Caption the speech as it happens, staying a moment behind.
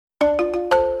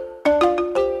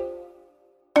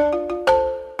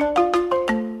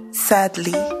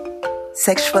Sadly,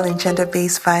 sexual and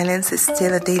gender-based violence is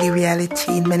still a daily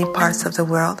reality in many parts of the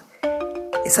world.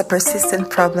 It's a persistent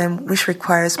problem which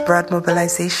requires broad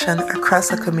mobilization across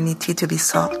the community to be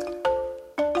solved.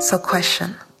 So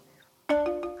question: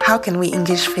 how can we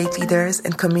engage faith leaders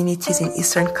and communities in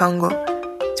Eastern Congo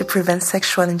to prevent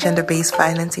sexual and gender-based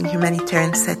violence in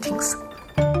humanitarian settings?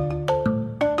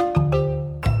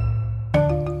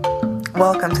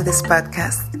 Welcome to this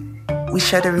podcast. We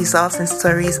share the results and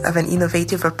stories of an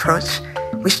innovative approach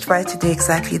which tries to do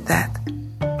exactly that.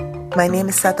 My name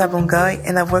is Sata Bongoy,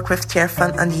 and I work with Care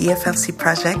Fund on the EFLC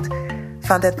project,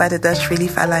 funded by the Dutch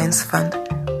Relief Alliance Fund.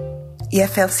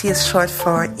 EFLC is short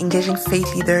for Engaging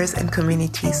Faith Leaders and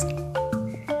Communities.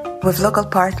 With local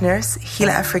partners, Heal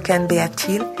Africa and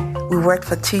Beatil, we worked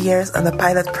for 2 years on a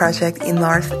pilot project in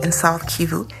North and South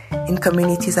Kivu in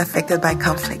communities affected by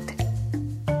conflict.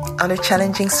 Under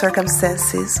challenging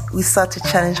circumstances, we sought to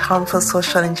challenge harmful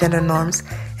social and gender norms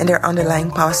and their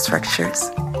underlying power structures.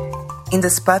 In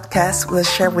this podcast, we'll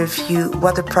share with you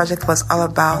what the project was all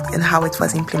about and how it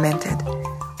was implemented.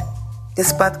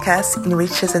 This podcast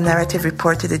enriches the narrative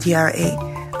report to the DRA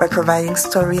by providing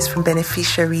stories from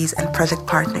beneficiaries and project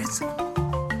partners.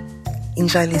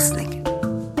 Enjoy listening.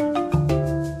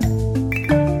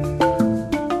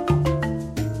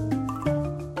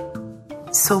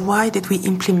 So why did we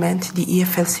implement the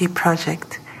EFLC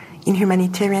project? In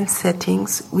humanitarian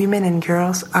settings, women and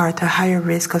girls are at a higher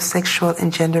risk of sexual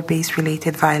and gender-based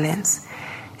related violence.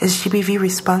 SGBV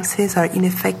responses are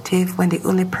ineffective when they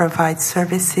only provide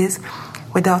services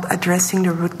without addressing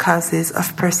the root causes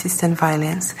of persistent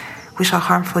violence, which are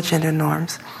harmful gender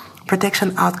norms.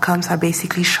 Protection outcomes are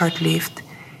basically short-lived.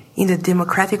 In the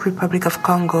Democratic Republic of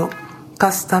Congo,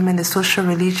 custom and the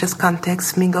social-religious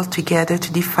context mingle together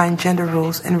to define gender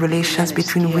roles and relations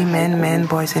between women, men,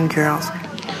 boys, and girls.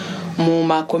 Mu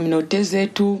makominote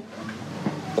zetu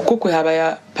kuko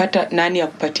habaya pata nani ya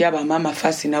kupatia ba mama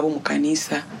fasi nabo mu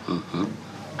kanisa.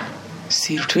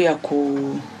 Sirtu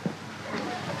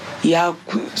ya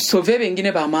sove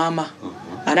bengine ba mama.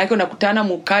 Anake unakutana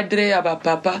mu cadre ya ba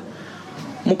papa.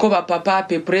 Muko ba papa à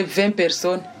peu près 20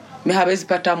 personnes, mais habezi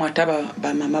pata mwata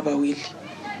ba mama bawili.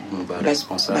 Ba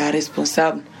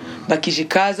responsable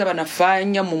bakijikaza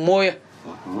banafanya mumoya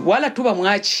wala tu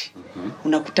bamwachi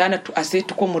unakutana tu ase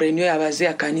tuko mu reunion ya bazee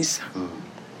ya kanisa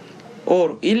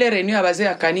oro ile reunion ya bazee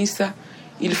ya kanisa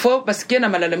il faut basikie na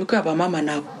malalamiko ya bamama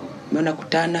nabo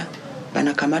unakutana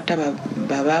banakamata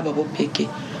baba bo peke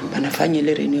banafanya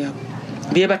ile reunion yabo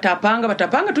bie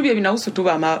batapanga tu bie binahusu tu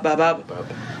baba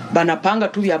banapanga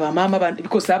tu bia bamama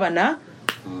biko saba na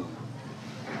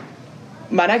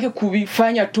manake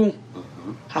kubifanya tu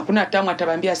hakuna tamu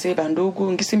atabambia sasa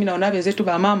ndugu ngisi mimi naona wenzetu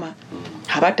ba mama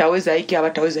habataweza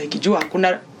hiki juu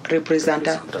hakuna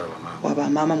representative wa ba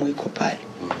mama mwiko pale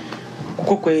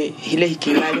kuko kwe ile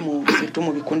hikimali mu situ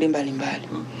mu bikundi mbalimbali.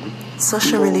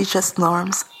 Social religious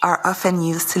norms are often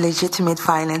used to legitimate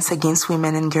violence against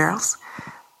women and girls.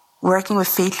 Working with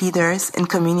faith leaders and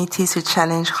communities to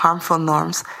challenge harmful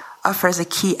norms offers a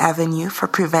key avenue for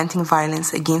preventing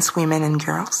violence against women and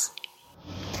girls.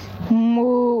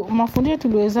 Mafundisho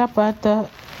tuliweza pata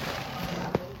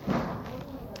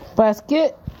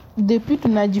paske depuis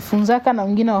tunajifunzaka na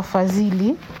wengine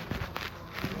wafadhili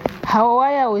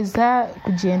hawaweza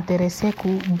kujiinteresse ku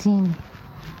dini.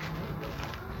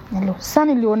 Sasa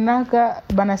nilionaka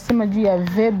banasema juu ya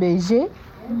VBG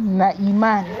na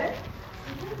imani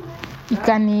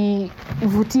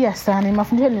ikanivutia sana,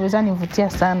 mafundisho niliweza nivutia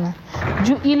sana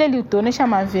juu ile lituonesha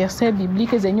ma verset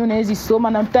biblique zenye unaweza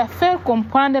soma na mtafaire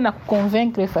comprendre na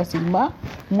convaincre facilement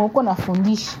mwoko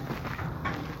nafundisha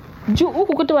juu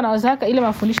huku kote wanawazaka ile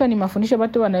mafundisho ni mafundisho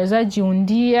watu wanaweza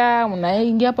jiundia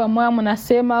mnaingia pamoja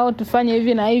mnasema au tufanye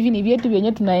hivi na hivi ni vyetu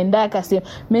vyenyewe tunaenda akasema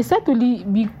mesa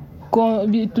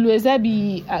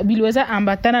tuliweza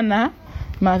ambatana na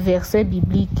ma verset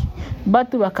biblique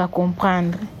batu waka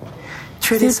comprendre.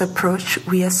 Through this approach,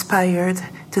 we aspired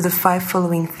to the 5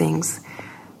 following things.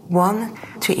 1.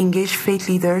 To engage faith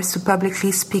leaders to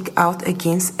publicly speak out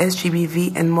against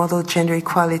SGBV and model gender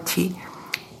equality.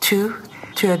 2.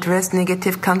 To address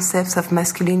negative concepts of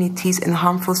masculinities and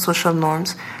harmful social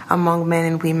norms among men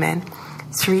and women.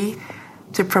 3.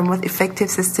 To promote effective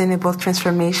sustainable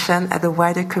transformation at the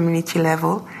wider community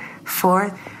level.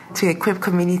 4. To equip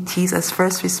communities as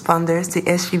first responders to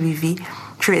SGBV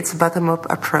through its bottom-up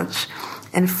approach.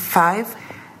 And 5,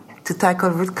 to tackle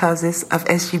root causes of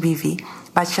SGBV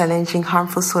by challenging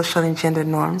harmful social and gender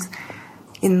norms.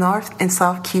 In North and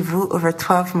South Kivu, over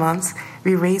 12 months,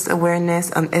 we raised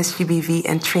awareness on SGBV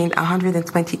and trained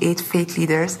 128 faith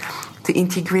leaders to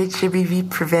integrate GBV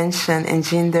prevention and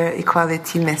gender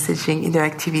equality messaging in their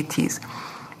activities.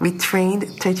 We trained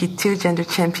 32 gender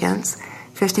champions,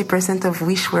 50% of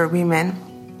which were women,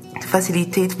 to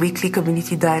facilitate weekly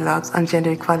community dialogues on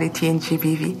gender equality and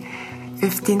GBV.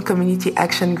 15 community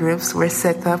action groups were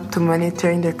set up to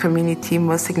monitor in their community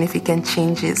most significant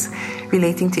changes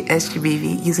relating to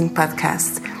SGBV using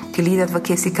podcasts, to lead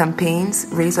advocacy campaigns,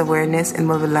 raise awareness, and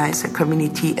mobilize their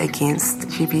community against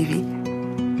GBV.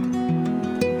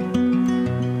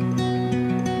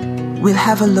 We'll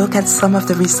have a look at some of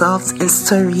the results and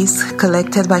stories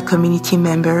collected by community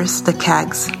members, the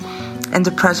CAGs, and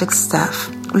the project staff.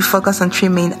 We focus on 3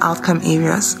 main outcome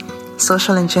areas: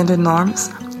 social and gender norms,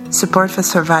 support for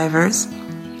survivors,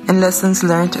 and lessons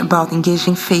learned about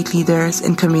engaging faith leaders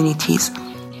and communities,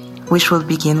 which we'll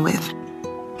begin with.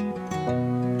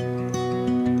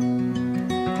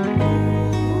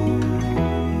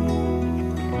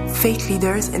 Faith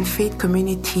leaders and faith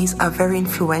communities are very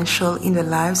influential in the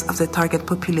lives of the target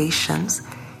populations.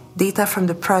 Data from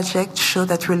the project show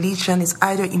that religion is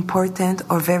either important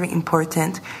or very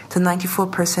important to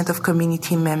 94% of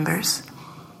community members.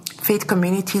 Faith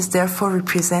communities therefore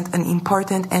represent an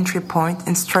important entry point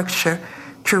and structure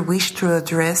through which to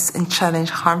address and challenge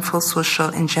harmful social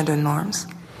and gender norms.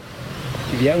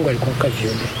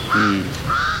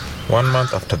 1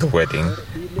 month after the wedding,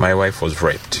 my wife was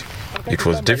raped. It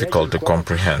was difficult to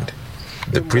comprehend.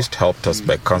 The priest helped us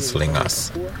by counseling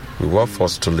us. We were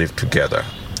forced to live together.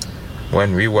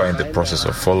 When we were in the process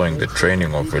of following the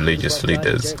training of religious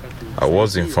leaders, I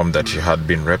was informed that she had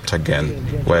been raped again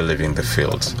while leaving the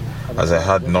fields. As I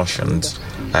had notions,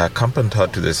 I accompanied her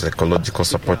to the psychological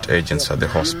support agents at the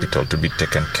hospital to be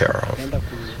taken care of.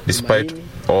 Despite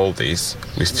all this,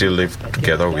 we still lived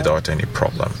together without any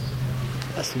problem.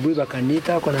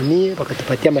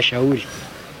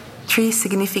 3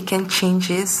 significant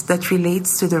changes that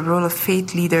relates to the role of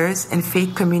faith leaders and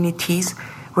faith communities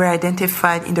were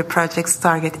identified in the project's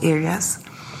target areas.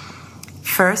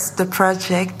 First, the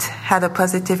project had a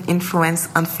positive influence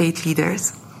on faith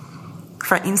leaders.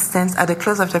 For instance, at the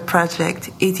close of the project,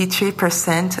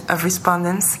 83% of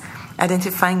respondents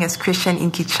identifying as Christian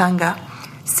in Kichanga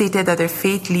stated that their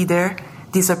faith leader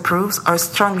disapproves or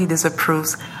strongly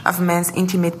disapproves of men's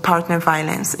intimate partner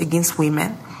violence against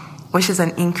women, which is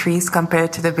an increase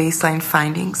compared to the baseline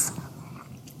findings.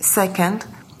 Second,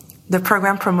 the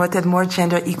program promoted more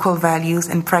gender equal values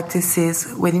and practices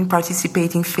within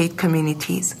participating faith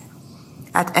communities.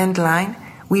 At Endline,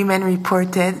 women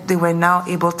reported they were now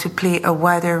able to play a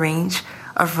wider range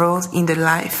of roles in the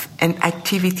life and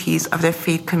activities of their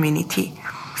faith community.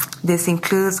 This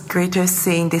includes greater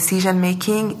say in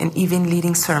decision-making and even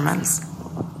leading sermons.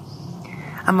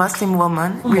 A Muslim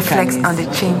woman reflects on the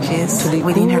changes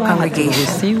within her congregation.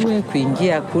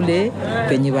 Kuingia kule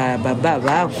penye baba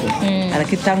wako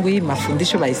anakitangu hii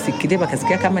mafundisho baisikile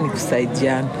bakasikia kama ni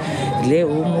kusaidiana. Leo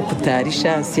humu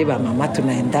kutayarisha sieba mama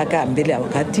tunaendaka mbele ya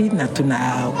wakati na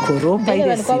tunakoropa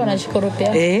ile siku.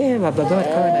 Baba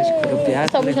walikuwa wanashikoropea.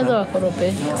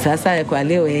 Sasa kwa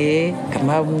leo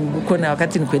kama uko na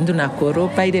wakati ni kwenda na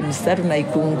koropa ile mistari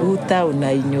unaikunguta,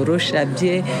 unainyorosha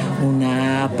bie,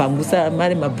 unapangusa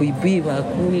mare mabuibui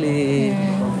makule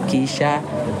kisha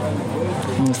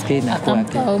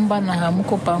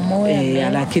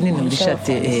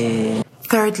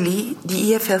Thirdly,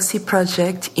 the EFLC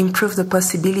project improved the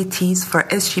possibilities for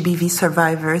SGBV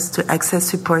survivors to access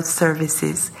support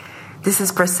services. This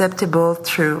is perceptible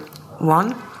through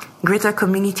 1. Greater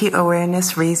community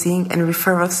awareness raising and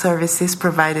referral services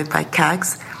provided by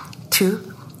CAGs. 2.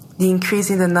 The increase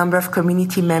in the number of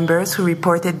community members who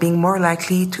reported being more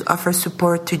likely to offer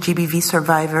support to GBV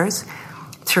survivors.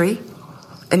 3.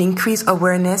 An increased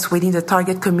awareness within the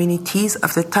target communities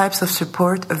of the types of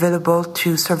support available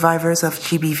to survivors of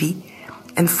GBV.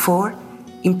 And 4.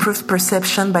 Improved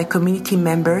perception by community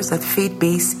members that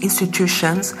faith-based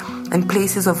institutions and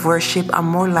places of worship are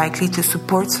more likely to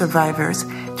support survivors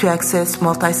to access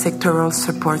multi-sectoral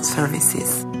support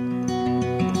services.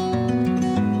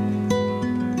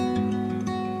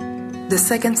 The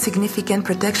second significant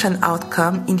protection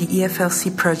outcome in the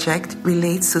EFLC project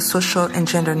relates to social and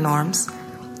gender norms.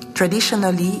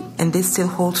 Traditionally, and this still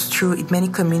holds true in many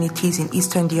communities in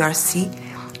Eastern DRC,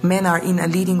 men are in a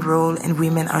leading role and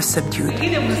women are subdued.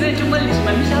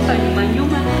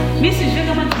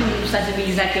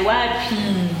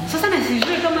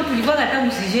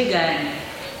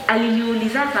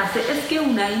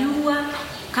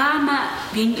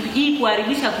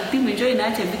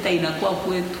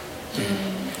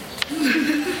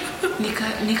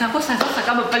 nikakosa sasa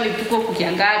kama pale tuko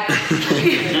kukiangata.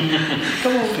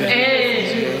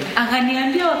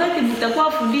 Akaniambia wakati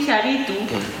mtakuwa fundisha vitu,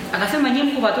 akasema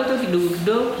nyinyi mko watoto kidogo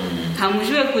kidogo,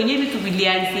 hamjue kwenye vitu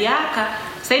vilianziaka.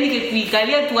 Sasa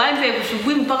nikikuikalia tuanze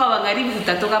kusubiri mpaka magharibi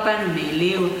utatoka hapa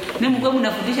umeelewa. Mimi mko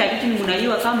mnafundisha vitu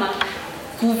mnajua kama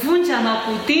kuvunja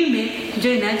makutime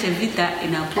ndio inaacha vita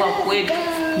inakuwa kweli.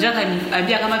 Ndio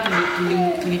akaniambia kama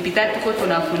tulipita tuko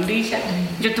tunafundisha,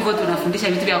 ndio tuko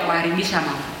tunafundisha vitu vya kuharibisha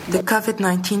mambo. The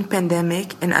COVID-19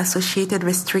 pandemic and associated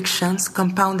restrictions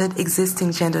compounded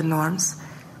existing gender norms.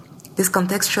 This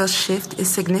contextual shift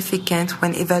is significant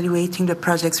when evaluating the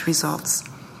project's results.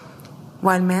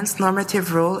 While men's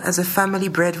normative role as a family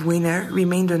breadwinner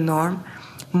remained the norm,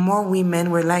 more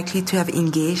women were likely to have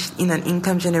engaged in an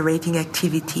income-generating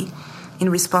activity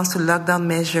in response to lockdown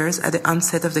measures at the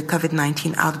onset of the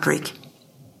COVID-19 outbreak.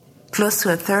 Close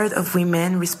to a third of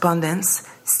women respondents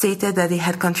stated that they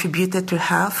had contributed to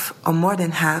half or more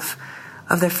than half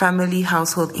of their family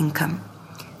household income.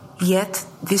 Yet,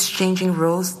 these changing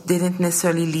roles didn't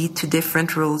necessarily lead to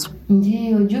different roles.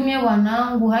 Ndiyo, jumie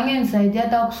wanangu, hange nisaidia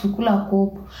hata kusukula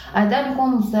kopo. Hata niko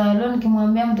msaloni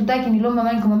kimwambia mtoto akinilomba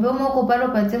mama nikimwambia uko pale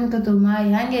upatie mtoto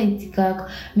mai, hange itikaka.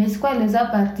 Mesikuwa eleza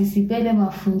participe ile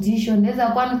mafundisho, ndeza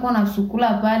kwa niko na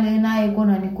sukula pale naye iko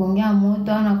na nikongea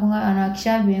moto,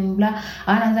 anakisha bembla,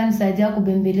 anaanza nisaidia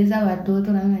kubembeleza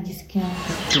watoto na mimi najisikia.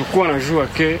 Tulikuwa najua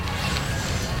ke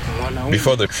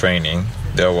before the training,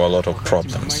 there were a lot of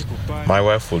problems. My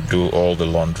wife would do all the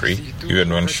laundry,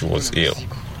 even when she was ill.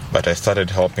 But I started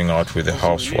helping out with the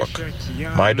housework.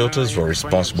 My daughters were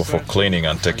responsible for cleaning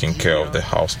and taking care of the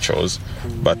house chores.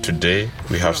 But today,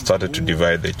 we have started to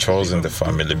divide the chores in the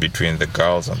family between the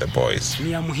girls and the boys.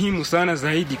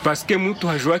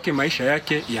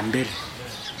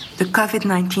 The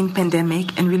COVID-19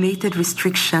 pandemic and related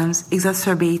restrictions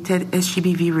exacerbated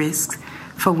SGBV risks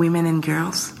for women and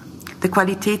girls. The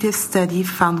qualitative study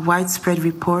found widespread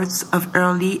reports of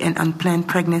early and unplanned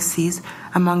pregnancies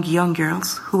among young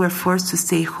girls who were forced to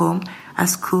stay home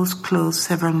as schools closed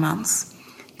several months.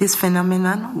 This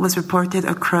phenomenon was reported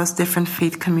across different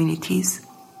faith communities.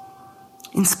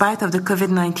 In spite of the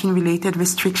COVID-19 related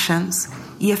restrictions,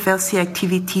 EFLC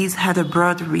activities had a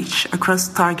broad reach across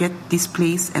target,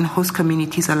 displaced, and host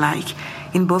communities alike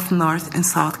in both North and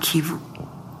South Kivu.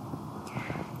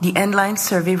 The Endline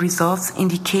survey results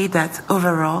indicate that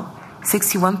overall,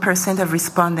 61% of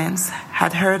respondents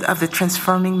had heard of the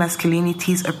Transforming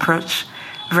Masculinities approach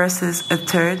versus a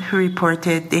third who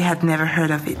reported they had never heard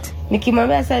of it.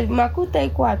 Nikimwambia sasa makuta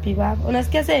iko wapi baba?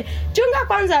 Unasikia sasa chunga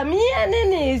kwanza mie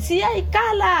nini siya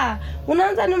ikala.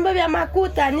 Unaanza nyumba ya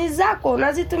makuta ni zako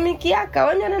unazitumikiaka.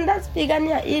 Wewe unaenda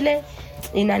spigania ile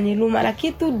inaniluma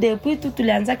lakini tu depuis tu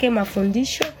tulianza ke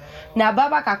mafundisho na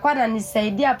baba kakwa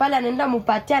ananisaidia pale anaenda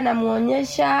mupatia na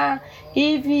muonyesha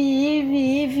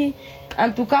hivi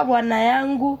antuka bwana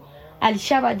yangu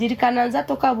alishabadilika anaanza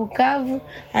toka Bukavu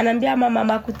anambia mama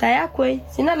makuta yako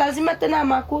sina lazima tena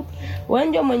makuta wewe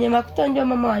ndio mwenye makuta ndio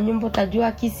mama wa nyumba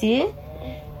utajua kisi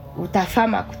utafaa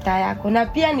makuta yako na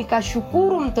pia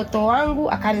nikashukuru mtoto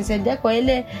wangu akanisaidia kwa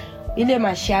ile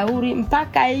mashauri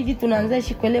mpaka hivi tunaanza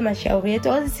shikole mashauri yetu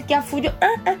usisikia fujo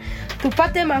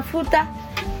tupate mafuta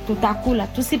tutakula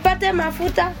tusipate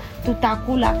mafuta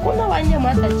tutakula kuna wanyama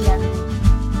hata jana.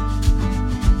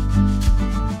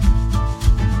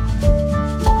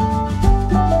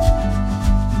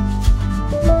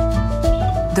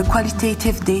 The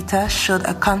qualitative data showed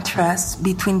a contrast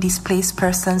between displaced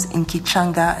persons in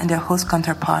Kichanga and their host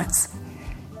counterparts.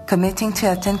 Committing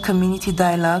to attend community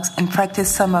dialogues and practice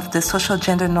some of the social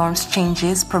gender norms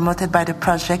changes promoted by the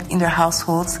project in their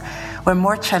households were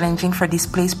more challenging for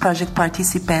displaced project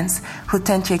participants who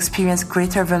tend to experience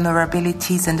greater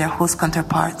vulnerabilities than their host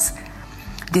counterparts.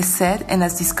 This said, and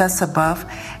as discussed above,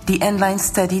 the Endline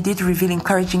study did reveal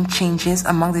encouraging changes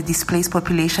among the displaced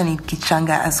population in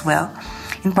Kichanga as well,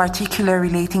 in particular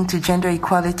relating to gender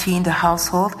equality in the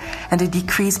household and the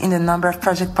decrease in the number of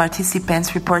project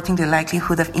participants reporting the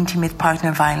likelihood of intimate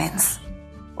partner violence.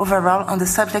 Overall, on the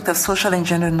subject of social and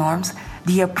gender norms,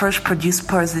 the approach produced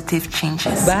positive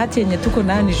changes. Bahati yenye tuko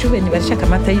nayo ni shule nibalisha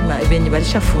kamata benye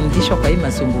balisha fundishwa kwa hii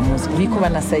mazungumzo. Biko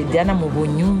wanasaidiana mu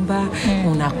nyumba,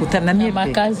 unakutana mie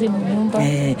makazi mu nyumba.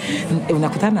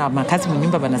 Unakutana makazi mu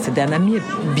nyumba banasaidiana mie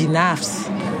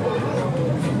binafsi.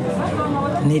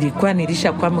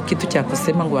 Nilisha kwa kitu cha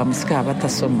kusema ngo wamsika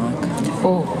habatasomaka.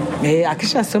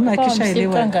 Akisha soma akisha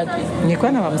elewa.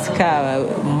 Nilikuwa na wamsika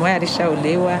mmoja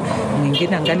alishaolewa,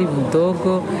 mwingine angali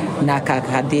mdogo na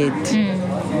kakadeti.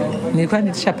 nilikuwa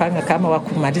nilishapanga kama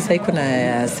wakumaliza iko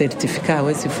na certificate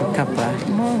hawezi fuka pale.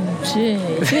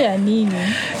 Je, ya nini?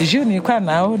 Juu nilikuwa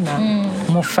naona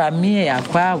mufamie ya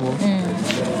kwao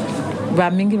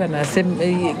bamingi wanasema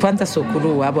kwanza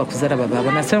sokuru wabo wakuzara baba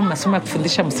wanasema masomo ya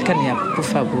kufundisha muziki ni ya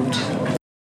kufa bure.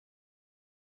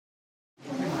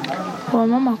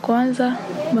 Wamama kwanza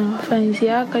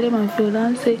wanafanyia kale ma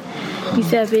violence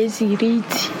kisi abezi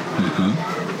riti.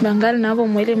 Bangali nabo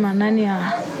mwele manani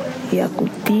ya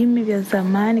kutimi vya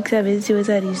zamani kisi abezi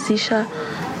weza rizisha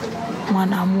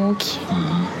mwanamuki.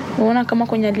 Unaona kama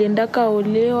kwenye aliendaka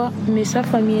olewa mesa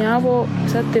familia yao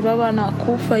sasa baba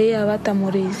anakufa yeye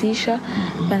hawatamurezisha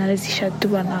banarezisha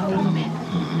tu wanaume.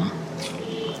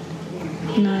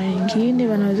 Na wengine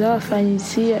wanaweza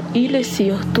wafanyisia ile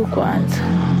sio tu kwanza.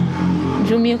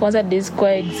 Jumie kwanza des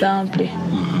kwa example.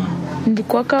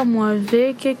 Ndikuwa kama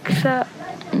avec kisha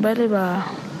bale ba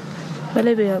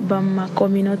ma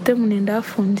communauté munenda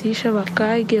fundisha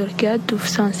bakage orkia tu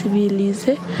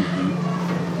sensibiliser.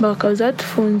 Bakauza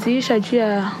tufundisha juu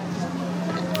ya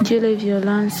les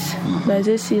violences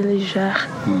basées sur le genre.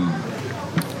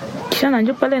 Kisha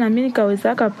nanjo pale na mimi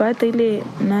nikaweza kupata ile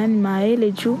nani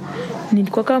maele juu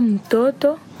nilikuwa kama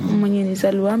mtoto mwenye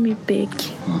nizaliwa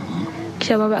mipeki.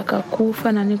 Kisha baba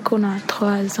akakufa na niko na 3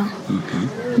 ans.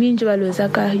 Mimi ndio waliweza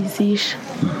kuhizisha.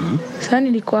 Sasa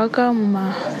nilikuwa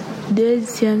kama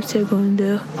 2e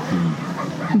secondaire.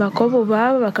 Bakobo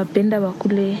baba bakapenda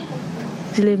bakule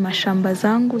zile mashamba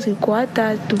zangu zilikuwa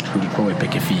 3. Ulikuwa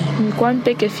peke fia? Nilikuwa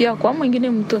peke fia kwa mwingine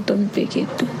mtoto mpeke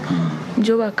tu.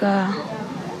 Ndio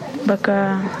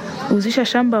baka uzisha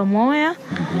shamba moja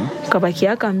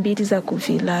kabakiaka 2 za ku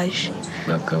village.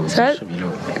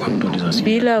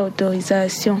 Bila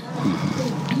autorisation.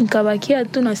 Nikabakia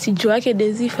tu na sijua yake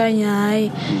dezifanya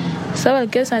hai. Sawa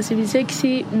kia sensibiliser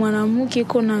kisi mwanamke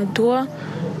iko na droit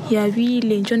ya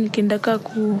vile njo nikendaka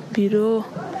ku bureau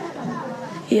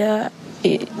ya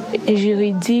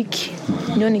juridique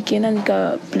ndio nikienda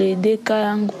nika plaider ka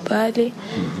yangu pale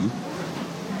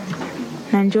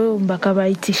na njo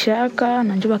bakabaitishaka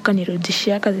na njo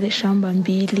bakanirudishiaka zile shamba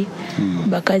 2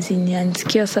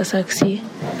 bakaziniandikia sasa kisi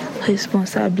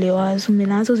responsable wazo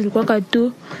menazo zilikuwa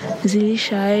katu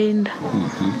zilishaenda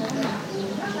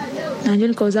na njo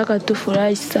nikauzaka tu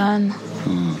furahi sana.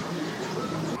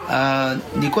 I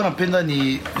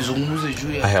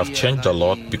have changed a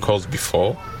lot because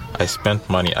before I spent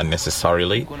money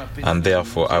unnecessarily and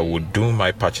therefore I would do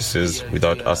my purchases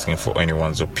without asking for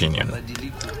anyone's opinion.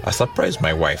 I surprised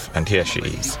my wife and here she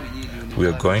is. We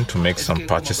are going to make some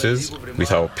purchases with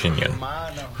her opinion.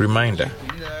 Reminder,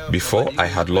 before I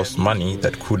had lost money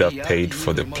that could have paid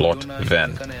for the plot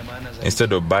then.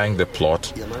 Instead of buying the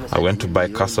plot, I went to buy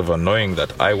cassava knowing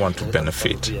that I want to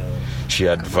benefit. She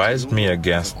advised me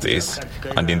against this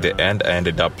and in the end I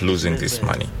ended up losing this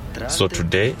money. So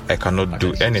today I cannot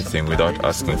do anything without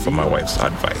asking for my wife's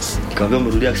advice.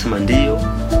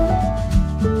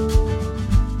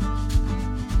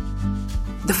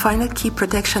 The final key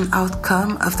protection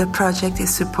outcome of the project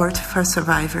is support for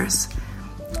survivors.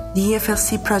 The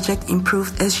EFLC project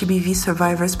improved SGBV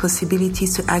survivors'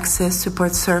 possibilities to access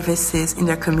support services in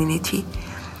their community.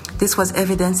 This was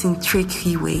evidenced in 3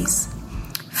 key ways.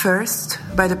 First,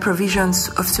 by the provisions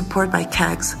of support by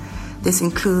CAGS. This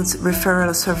includes referral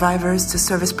of survivors to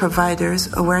service providers,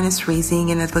 awareness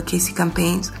raising and advocacy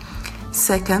campaigns.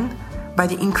 Second, by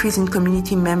the increase in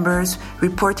community members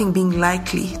reporting being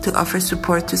likely to offer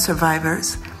support to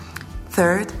survivors.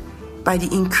 Third, by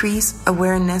the increased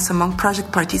awareness among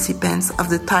project participants of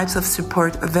the types of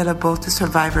support available to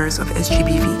survivors of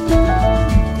SGBV.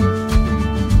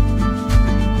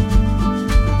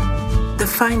 The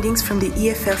findings from the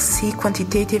EFLC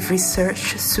quantitative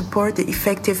research support the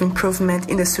effective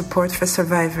improvement in the support for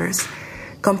survivors.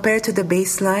 Compared to the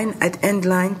baseline, at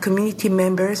endline, community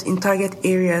members in target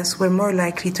areas were more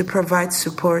likely to provide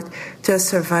support to a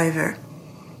survivor.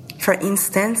 For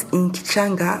instance, in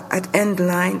Kichanga, at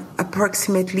endline,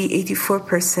 approximately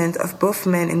 84% of both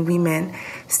men and women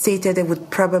stated they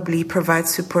would probably provide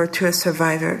support to a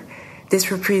survivor. This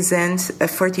represents a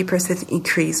 40%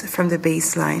 increase from the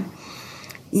baseline.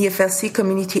 EFLC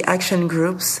community action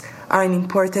groups are an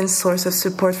important source of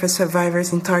support for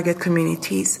survivors in target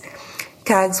communities.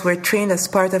 CAGs were trained as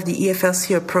part of the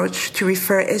EFLC approach to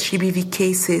refer SGBV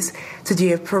cases to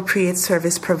the appropriate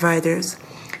service providers.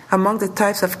 Among the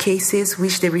types of cases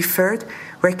which they referred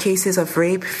were cases of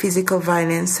rape, physical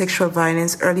violence, sexual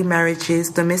violence, early marriages,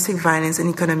 domestic violence, and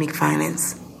economic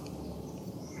violence.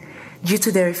 Due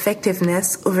to their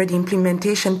effectiveness over the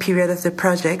implementation period of the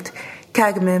project,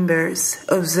 CAG members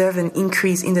observed an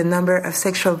increase in the number of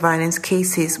sexual violence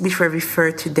cases which were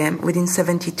referred to them within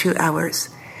 72 hours.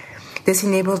 This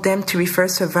enabled them to refer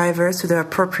survivors to the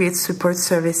appropriate support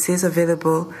services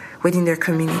available within their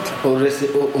community.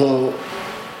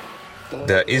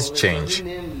 There is change.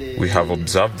 We have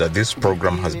observed that this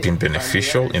program has been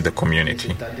beneficial in the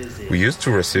community. We used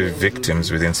to receive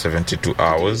victims within 72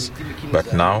 hours,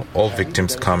 but now all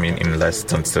victims come in less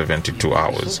than 72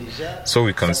 hours. So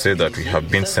we can say that we have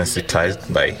been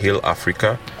sensitized by Heal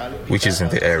Africa, which is in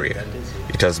the area.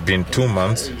 It has been 2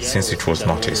 months since it was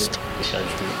noticed.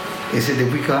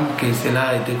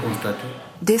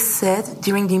 This said,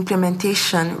 during the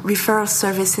implementation, referral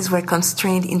services were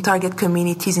constrained in target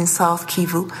communities in South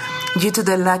Kivu due to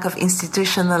the lack of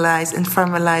institutionalized and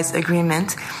formalized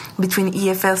agreement between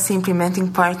EFLC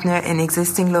implementing partner and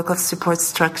existing local support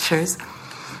structures.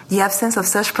 The absence of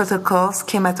such protocols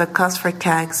came at a cost for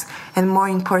CAGs and, more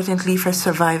importantly, for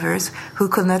survivors who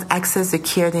could not access the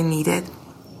care they needed.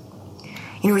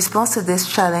 In response to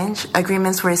this challenge,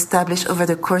 agreements were established over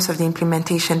the course of the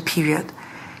implementation period.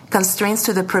 Constraints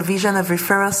to the provision of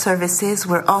referral services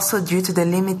were also due to the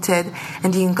limited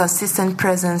and the inconsistent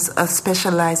presence of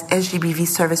specialized SGBV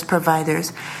service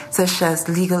providers, such as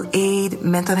legal aid,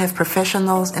 mental health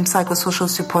professionals, and psychosocial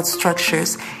support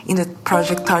structures in the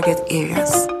project target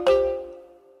areas.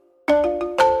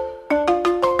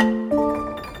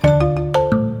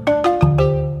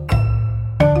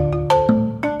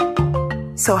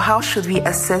 So how should we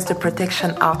assess the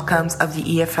protection outcomes of the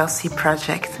EFLC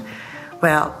project?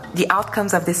 Well, the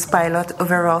outcomes of this pilot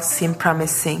overall seem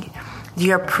promising.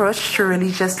 The approach to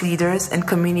religious leaders and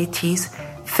communities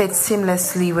fit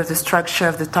seamlessly with the structure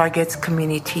of the target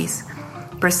communities.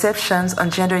 Perceptions on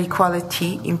gender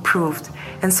equality improved,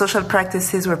 and social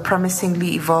practices were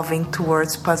promisingly evolving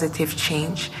towards positive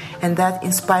change, and that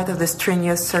in spite of the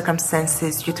strenuous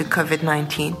circumstances due to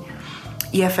COVID-19.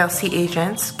 EFLC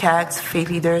agents, CAGs, faith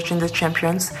leaders, gender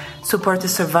champions, support to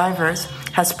survivors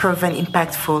has proven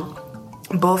impactful,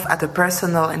 both at the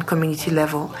personal and community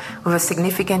level, with a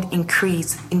significant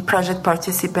increase in project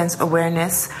participants'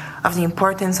 awareness of the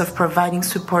importance of providing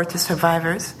support to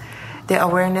survivors, their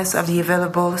awareness of the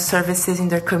available services in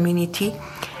their community,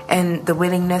 and the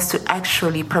willingness to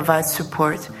actually provide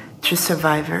support to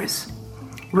survivors.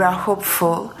 We are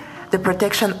hopeful the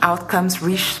protection outcomes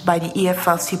reached by the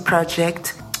EFLC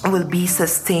project will be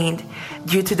sustained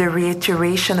due to the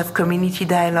reiteration of community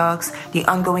dialogues, the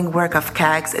ongoing work of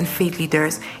CAGs and faith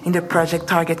leaders in the project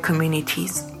target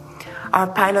communities. Our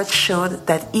pilot showed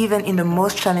that even in the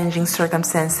most challenging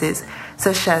circumstances,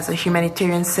 such as a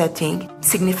humanitarian setting,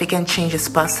 significant change is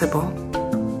possible.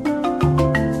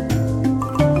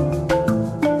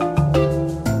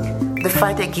 The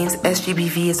fight against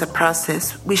SGBV is a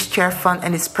process which Care Fund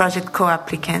and its project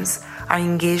co-applicants are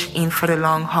engaged in for the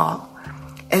long haul.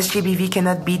 SGBV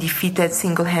cannot be defeated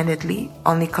single-handedly,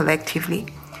 only collectively.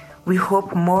 We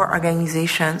hope more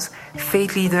organizations,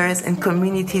 faith leaders, and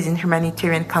communities in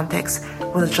humanitarian contexts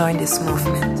will join this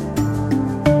movement.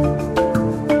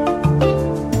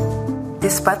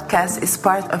 This podcast is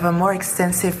part of a more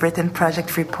extensive written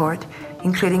project report,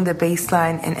 including the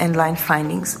baseline and endline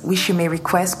findings, which you may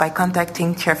request by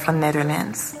contacting Care Fund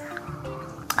Netherlands.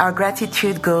 Our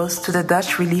gratitude goes to the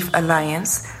Dutch Relief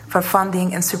Alliance for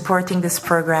funding and supporting this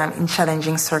program in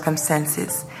challenging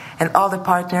circumstances, and all the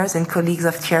partners and colleagues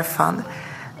of Care Fund.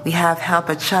 We have Help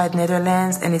a Child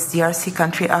Netherlands and its DRC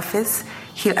country office,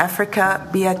 Heal Africa,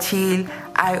 Beatil,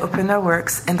 Eye-Opener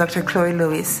Works, and Dr. Chloe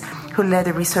Lewis, who led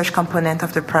the research component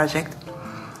of the project.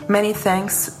 Many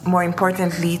thanks, more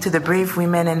importantly, to the brave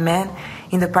women and men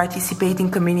in the participating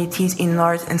communities in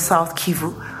North and South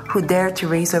Kivu who dare to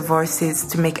raise their voices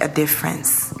to make a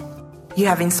difference. You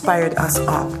have inspired us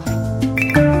all.